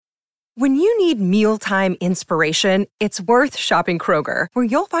When you need mealtime inspiration, it's worth shopping Kroger, where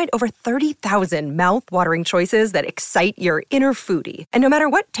you'll find over 30,000 mouth-watering choices that excite your inner foodie. And no matter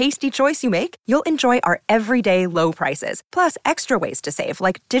what tasty choice you make, you'll enjoy our everyday low prices, plus extra ways to save,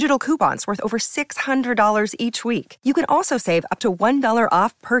 like digital coupons worth over $600 each week. You can also save up to $1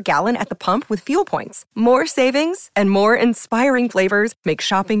 off per gallon at the pump with fuel points. More savings and more inspiring flavors make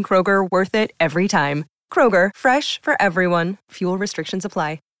shopping Kroger worth it every time. Kroger, fresh for everyone. Fuel restrictions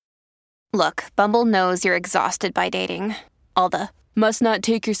apply. Look, Bumble knows you're exhausted by dating. All the, must not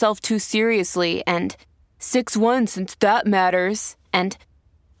take yourself too seriously, and 6'1" since that matters, and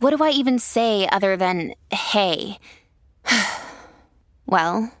what do I even say other than, hey?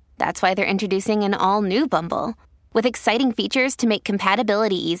 Well, that's why they're introducing an all-new Bumble, with exciting features to make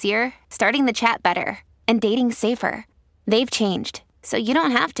compatibility easier, starting the chat better, and dating safer. They've changed, so you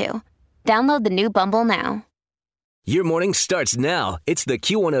don't have to. Download the new Bumble now. Your morning starts now. It's the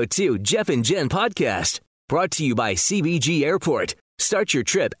Q102 Jeff and Jen podcast, brought to you by CBG Airport. Start your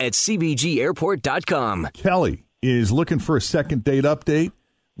trip at CBGAirport.com. Kelly is looking for a second date update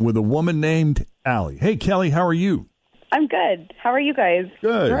with a woman named Allie. Hey, Kelly, how are you? I'm good. How are you guys?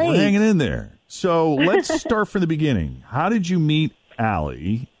 Good. Great. We're hanging in there. So let's start from the beginning. How did you meet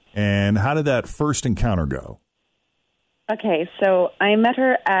Allie, and how did that first encounter go? Okay, so I met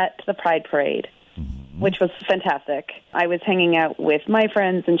her at the Pride Parade, which was fantastic. I was hanging out with my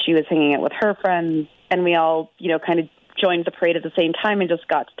friends, and she was hanging out with her friends, and we all, kind of joined the parade at the same time and just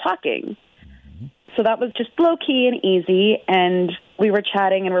got to talking. So that was just low-key and easy, and we were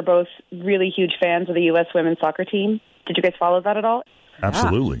chatting, and we're both really huge fans of the U.S. women's soccer team. Did you guys follow that at all?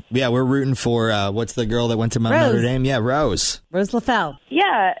 Absolutely. Yeah, we're rooting for, what's the girl that went to Notre Dame? Yeah, Rose. Rose LaFell.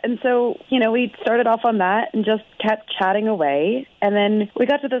 Yeah, and so, we started off on that and just kept chatting away. And then we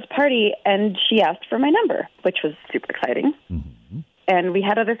got to this party, and she asked for my number, which was super exciting. Mm-hmm. And we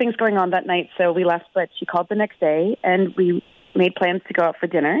had other things going on that night, so we left, but she called the next day, and we made plans to go out for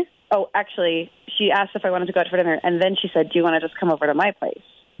dinner. Oh, actually, she asked if I wanted to go out for dinner, and then she said, do you want to just come over to my place?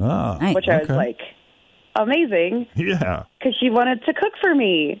 Ah, which I was like, amazing. Yeah. Because she wanted to cook for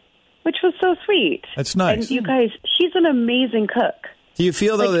me, which was so sweet. That's nice. And you guys, she's an amazing cook. Do you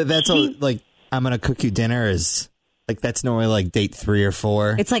feel, though, that that's I'm going to cook you dinner is, that's normally date 3 or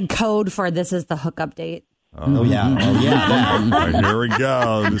 4? It's like code for this is the hookup date. Oh, yeah. Oh, yeah. All right, here we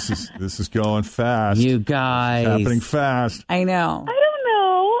go. This is going fast. You guys. It's happening fast. I know. I don't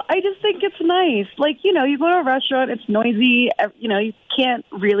know. I just think it's nice. You go to a restaurant, it's noisy, you can't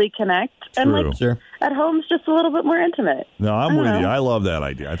really connect. True. And Sure. At home, it's just a little bit more intimate. No, I'm with you. I love that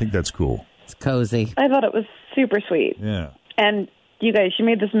idea. I think that's cool. It's cozy. I thought it was super sweet. Yeah. And you guys, she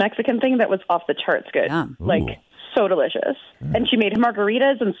made this Mexican thing that was off the charts good. Yeah. So delicious. Yeah. And she made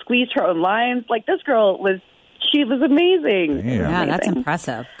margaritas and squeezed her own limes. This girl was amazing. Yeah, that's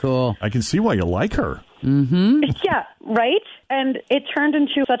impressive. Cool. I can see why you like her. Mm-hmm. Yeah, right? And it turned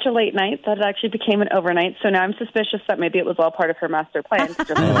into such a late night that it actually became an overnight. So now I'm suspicious that maybe it was all part of her master plan.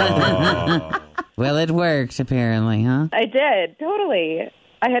 Well, it worked, apparently, huh? I did, totally.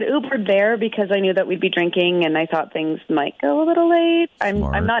 I had Ubered there because I knew that we'd be drinking, and I thought things might go a little late.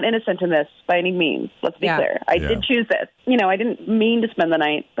 I'm not innocent in this by any means. Let's be clear. I did choose this. I didn't mean to spend the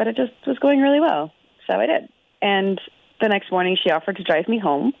night, but it just was going really well. So I did. And the next morning, she offered to drive me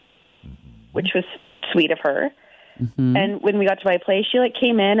home, which was sweet of her. Mm-hmm. And when we got to my place, she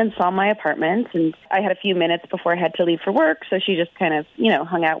came in and saw my apartment, and I had a few minutes before I had to leave for work, so she just kind of,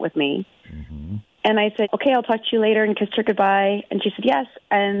 hung out with me. Mm-hmm. And I said, okay, I'll talk to you later, and kissed her goodbye. And she said yes.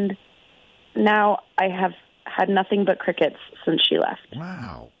 And now I have had nothing but crickets since she left.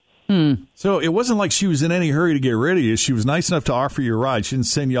 Wow. So it wasn't like she was in any hurry to get rid of you. She was nice enough to offer you a ride. She didn't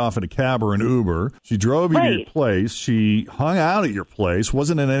send you off in a cab or an Uber. She drove you to your place. She hung out at your place.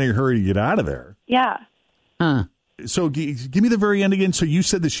 Wasn't in any hurry to get out of there. Yeah. Huh. So give me the very end again. So you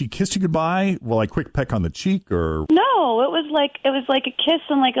said that she kissed you goodbye? Well, quick peck on the cheek, or no? It was like a kiss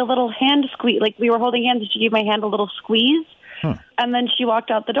and a little hand squeeze. We were holding hands, and she gave my hand a little squeeze, and then she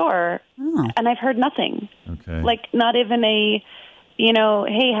walked out the door. Oh. And I've heard nothing. Okay. Not even a,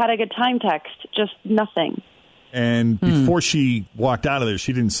 hey, had a good time text. Just nothing. And before she walked out of there,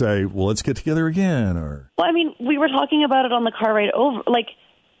 she didn't say, "Well, let's get together again," or. Well, we were talking about it on the car ride over.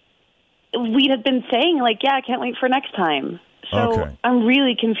 We had been saying, yeah, I can't wait for next time. So I'm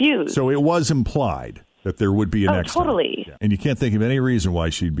really confused. So it was implied that there would be a next time. Totally. Yeah. And you can't think of any reason why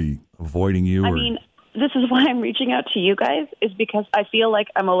she'd be avoiding you. This is why I'm reaching out to you guys, is because I feel like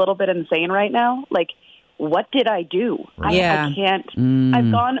I'm a little bit insane right now. What did I do? Right. I can't.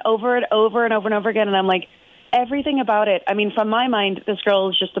 I've gone over it over and over and over again, and I'm everything about it. From my mind, this girl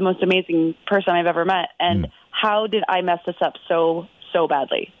is just the most amazing person I've ever met. And how did I mess this up so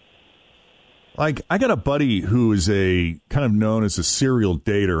badly? Like, I got a buddy who is a kind of known as a serial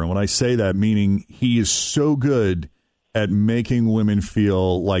dater. And when I say that, meaning he is so good at making women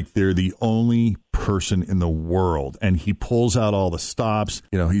feel like they're the only person in the world. And he pulls out all the stops.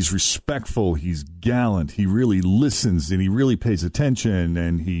 You know, he's respectful. He's gallant. He really listens and he really pays attention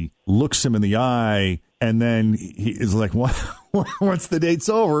and he looks him in the eye. And then he is like, once the date's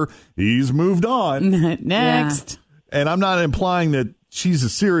over, he's moved on. Next. Yeah. And I'm not implying that she's a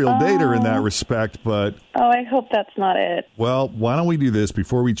serial dater in that respect, but... Oh, I hope that's not it. Well, why don't we do this?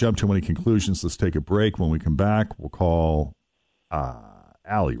 Before we jump to any conclusions, let's take a break. When we come back, we'll call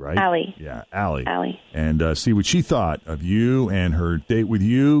Allie, right? Allie. Yeah, Allie. Allie. And see what she thought of you and her date with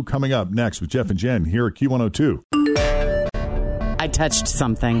you. Coming up next with Jeff and Jen here at Q102. I touched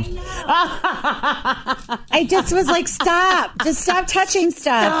something. I just was like, stop. Just stop touching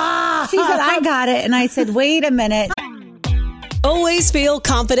stuff. She said, I got it. And I said, wait a minute. Always feel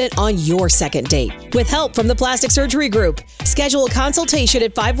confident on your second date. With help from the Plastic Surgery Group. Schedule a consultation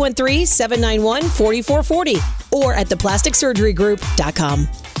at 513-791-4440 or at theplasticsurgerygroup.com.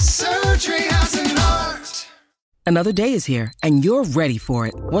 Surgery has an art. Another day is here, and you're ready for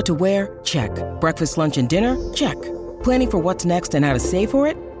it. What to wear? Check. Breakfast, lunch, and dinner? Check. Planning for what's next and how to save for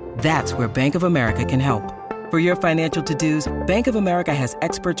it? That's where Bank of America can help. For your financial to-dos, Bank of America has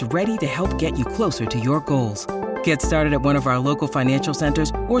experts ready to help get you closer to your goals. Get started at one of our local financial centers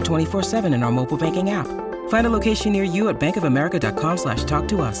or 24/7 in our mobile banking app. Find a location near you at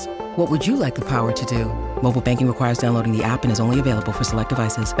bankofamerica.com/talktous. What would you like the power to do? Mobile banking requires downloading the app and is only available for select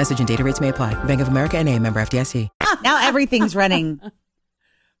devices. Message and data rates may apply. Bank of America N.A., member FDIC. Now everything's running.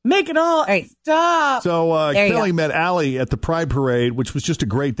 Make it all right. Stop. So Kelly met Allie at the Pride Parade, which was just a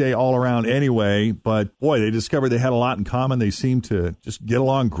great day all around anyway. But, boy, they discovered they had a lot in common. They seemed to just get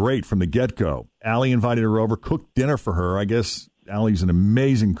along great from the get-go. Allie invited her over, cooked dinner for her. I guess Allie's an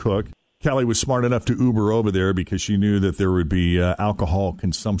amazing cook. Kelly was smart enough to Uber over there because she knew that there would be alcohol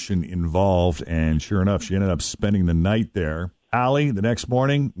consumption involved. And sure enough, she ended up spending the night there. Allie, the next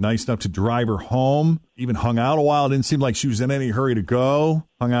morning, nice enough to drive her home, even hung out a while. It didn't seem like she was in any hurry to go.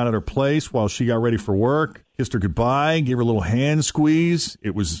 Hung out at her place while she got ready for work, kissed her goodbye, gave her a little hand squeeze.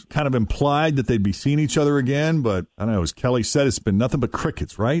 It was kind of implied that they'd be seeing each other again, but I don't know, as Kelly said, it's been nothing but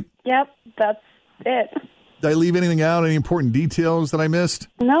crickets, right? Yep, that's it. Did I leave anything out, any important details that I missed?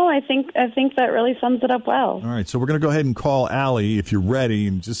 No, I think that really sums it up well. All right, so we're going to go ahead and call Allie if you're ready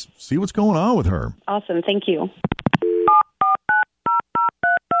and just see what's going on with her. Awesome, thank you.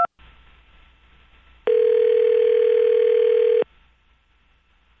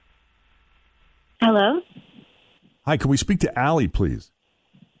 Hello? Hi, can we speak to Allie, please?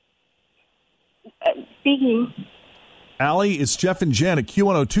 Speaking. Allie, it's Jeff and Jen at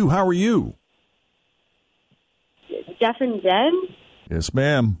Q102. How are you? Jeff and Jen? Yes,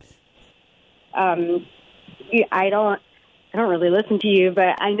 ma'am. I don't really listen to you,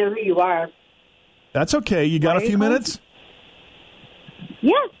 but I know who you are. That's okay. You got a few minutes?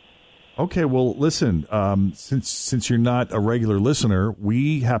 Yeah. Okay, well, listen, since you're not a regular listener,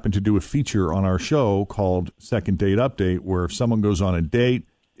 we happen to do a feature on our show called Second Date Update, where if someone goes on a date,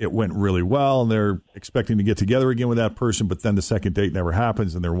 it went really well, and they're expecting to get together again with that person, but then the second date never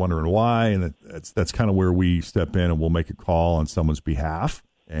happens, and they're wondering why, and that's kind of where we step in, and we'll make a call on someone's behalf.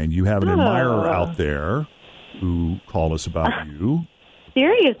 And you have an admirer out there who called us about you.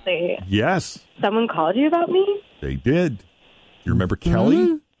 Seriously? Yes. Someone called you about me? They did. Do you remember Kelly?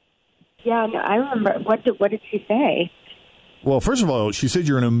 Mm-hmm. Yeah, no, I remember. What did she say? Well, first of all, she said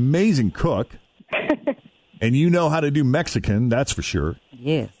you're an amazing cook, and you know how to do Mexican, that's for sure.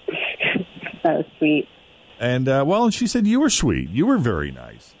 Yes. That was sweet. And, she said you were sweet. You were very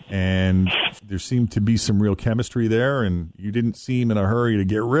nice. And there seemed to be some real chemistry there, and you didn't seem in a hurry to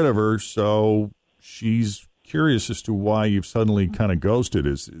get rid of her, so she's curious as to why you've suddenly kind of ghosted.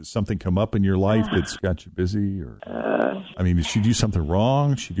 Is something come up in your life that's got you busy? Or did she do something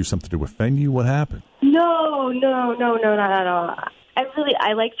wrong? Did she do something to offend you? What happened? No, not at all.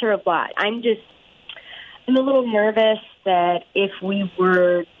 I liked her a lot. I'm a little nervous that if we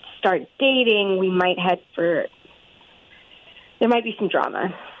were to start dating, we might there might be some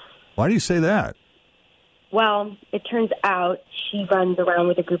drama. Why do you say that? Well, it turns out she runs around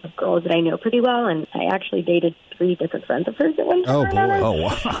with a group of girls that I know pretty well, and I actually dated 3 different friends of hers at one time. Oh, boy. Oh,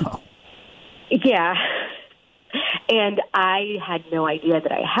 wow. Yeah. And I had no idea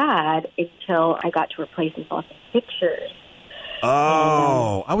that I had until I got to her place and saw some pictures.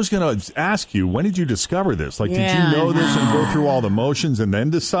 Oh, I was going to ask you, when did you discover this? Did you know this and go through all the motions and then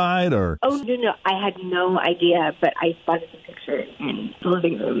decide? Or? Oh, no, I had no idea, but I spotted some pictures in the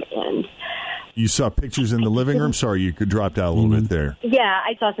living room, and You saw pictures in the living room? Sorry, you could drop out a little bit there. Yeah,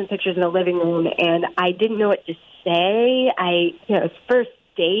 I saw some pictures in the living room, and I didn't know what to say. It's first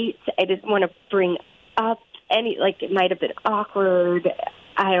date. I didn't want to bring up it might have been awkward.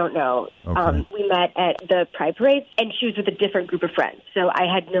 I don't know. Okay. We met at the Pride Parade, and she was with a different group of friends. So I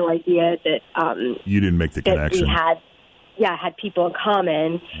had no idea that you didn't make the connection. That we had people in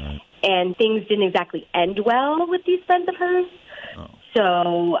common, right. And things didn't exactly end well with these friends of hers. Oh.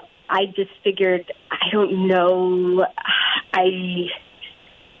 So I just figured, I don't know. I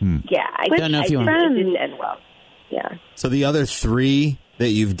don't know if you want. It didn't end well. Yeah. So the other 3 that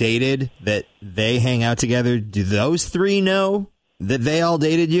you've dated that they hang out together, do those 3 know that they all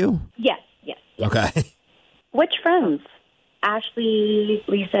dated you? Yes. Okay. Which friends? Ashley,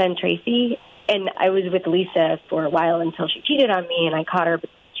 Lisa, and Tracy. And I was with Lisa for a while until she cheated on me, and I caught her, but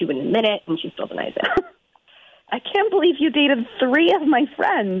she wouldn't admit it, and she still denies it. I can't believe you dated 3 of my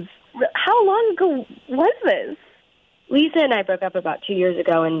friends. How long ago was this? Lisa and I broke up about 2 years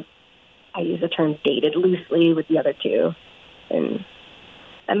ago, and I use the term dated loosely with the other 2. And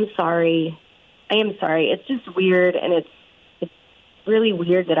I'm sorry. I am sorry. It's just weird, and it's really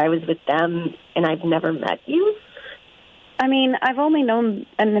weird that I was with them and I've never met you. I mean, I've only known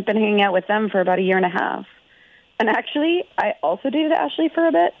and been hanging out with them for about a year and a half. And actually, I also dated Ashley for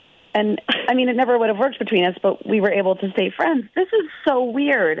a bit. And, I mean, it never would have worked between us, but we were able to stay friends. This is so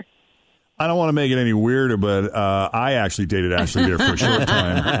weird. I don't want to make it any weirder, but I actually dated Ashley there for a short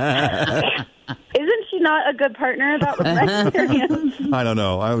time. Isn't she not a good partner? That was my experience. I don't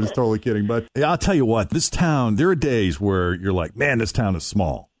know. I was totally kidding. But I'll tell you what, this town, there are days where you're like, man, this town is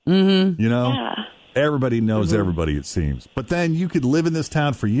small. Mm-hmm. You know? Yeah. Everybody knows everybody, it seems. But then you could live in this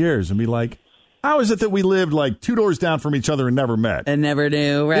town for years and be like, how is it that we lived like 2 doors down from each other and never met? And never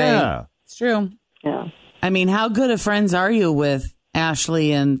knew, right? Yeah. It's true. Yeah. I mean, how good of friends are you with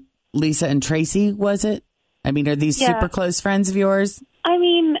Ashley and Lisa and Tracy, was it? I mean, are these super close friends of yours? I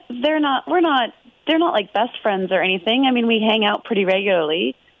mean, they're not like best friends or anything. I mean, we hang out pretty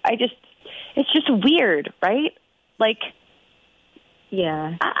regularly. It's just weird, right? Like,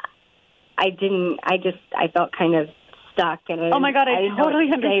 yeah. I felt kind of stuck. And oh my God, I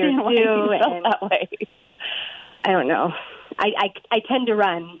totally understand why you felt that way. I don't know. I tend to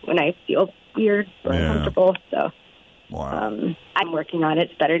run when I feel weird or uncomfortable, so. Wow. I'm working on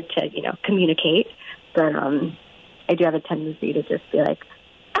it. It's better to, communicate. But I do have a tendency to just be like,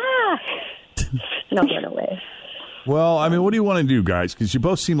 and I'll run away. Well, I mean, what do you want to do, guys? Because you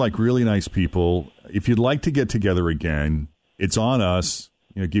both seem like really nice people. If you'd like to get together again, it's on us.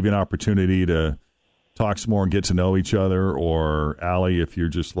 Give you an opportunity to talk some more and get to know each other. Or, Allie, if you're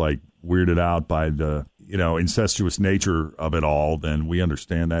just like weirded out by the, incestuous nature of it all, then we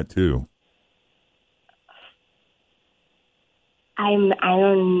understand that too.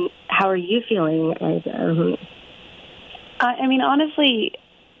 How are you feeling? I mean, honestly,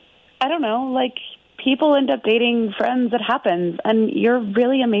 I don't know. Like, people end up dating friends. It happens. And you're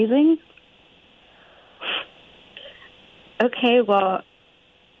really amazing. Okay, well,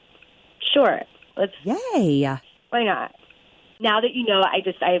 sure. Let's. Yay. Why not? Now that you know, I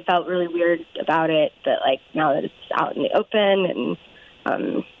felt really weird about it, but like now that it's out in the open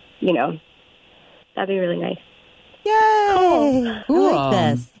and, that'd be really nice. Yay! Cool. I like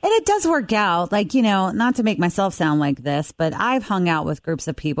this. And it does work out. Like, not to make myself sound like this, but I've hung out with groups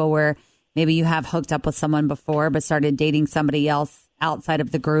of people where maybe you have hooked up with someone before, but started dating somebody else outside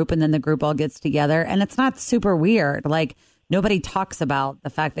of the group, and then the group all gets together. And it's not super weird. Like, nobody talks about the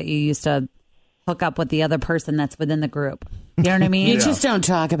fact that you used to hook up with the other person that's within the group. You know what I mean? You just don't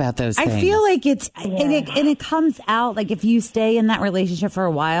talk about those things. I feel like and it comes out, like, if you stay in that relationship for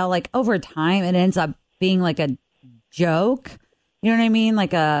a while, like, over time, it ends up being like a joke. You know what I mean?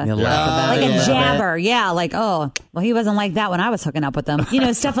 Like a jabber. Yeah. Like, oh, well, he wasn't like that when I was hooking up with them.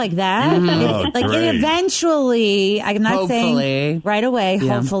 Stuff like that. It eventually, I'm not saying right away,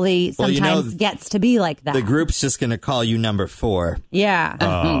 hopefully sometimes gets to be like that. The group's just going to call you number 4. Yeah.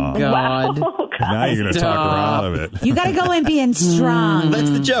 Oh, God. Wow. Now you're going to talk her out of it. You got to go in being strong.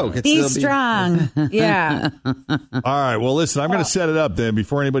 That's the joke. Be strong. Yeah. All right. Well, listen, I'm going to set it up then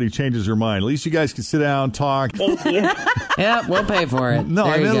before anybody changes their mind. At least you guys can sit down, talk. Thank you. Yep, we'll pay for it. No,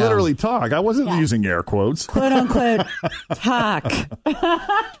 I meant literally talk. I wasn't using air quotes. Quote unquote talk.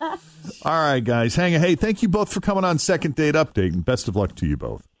 All right, guys. Hey, thank you both for coming on Second Date Update, and best of luck to you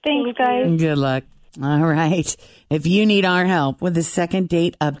both. Thanks, guys. Good luck. All right. If you need our help with the Second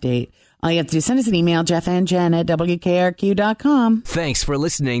Date Update, all you have to do is send us an email, Jeff and Jen at WKRQ.com. Thanks for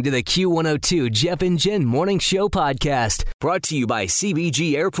listening to the Q102 Jeff and Jen Morning Show podcast, brought to you by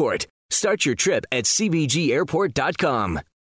CBG Airport. Start your trip at CBGAirport.com.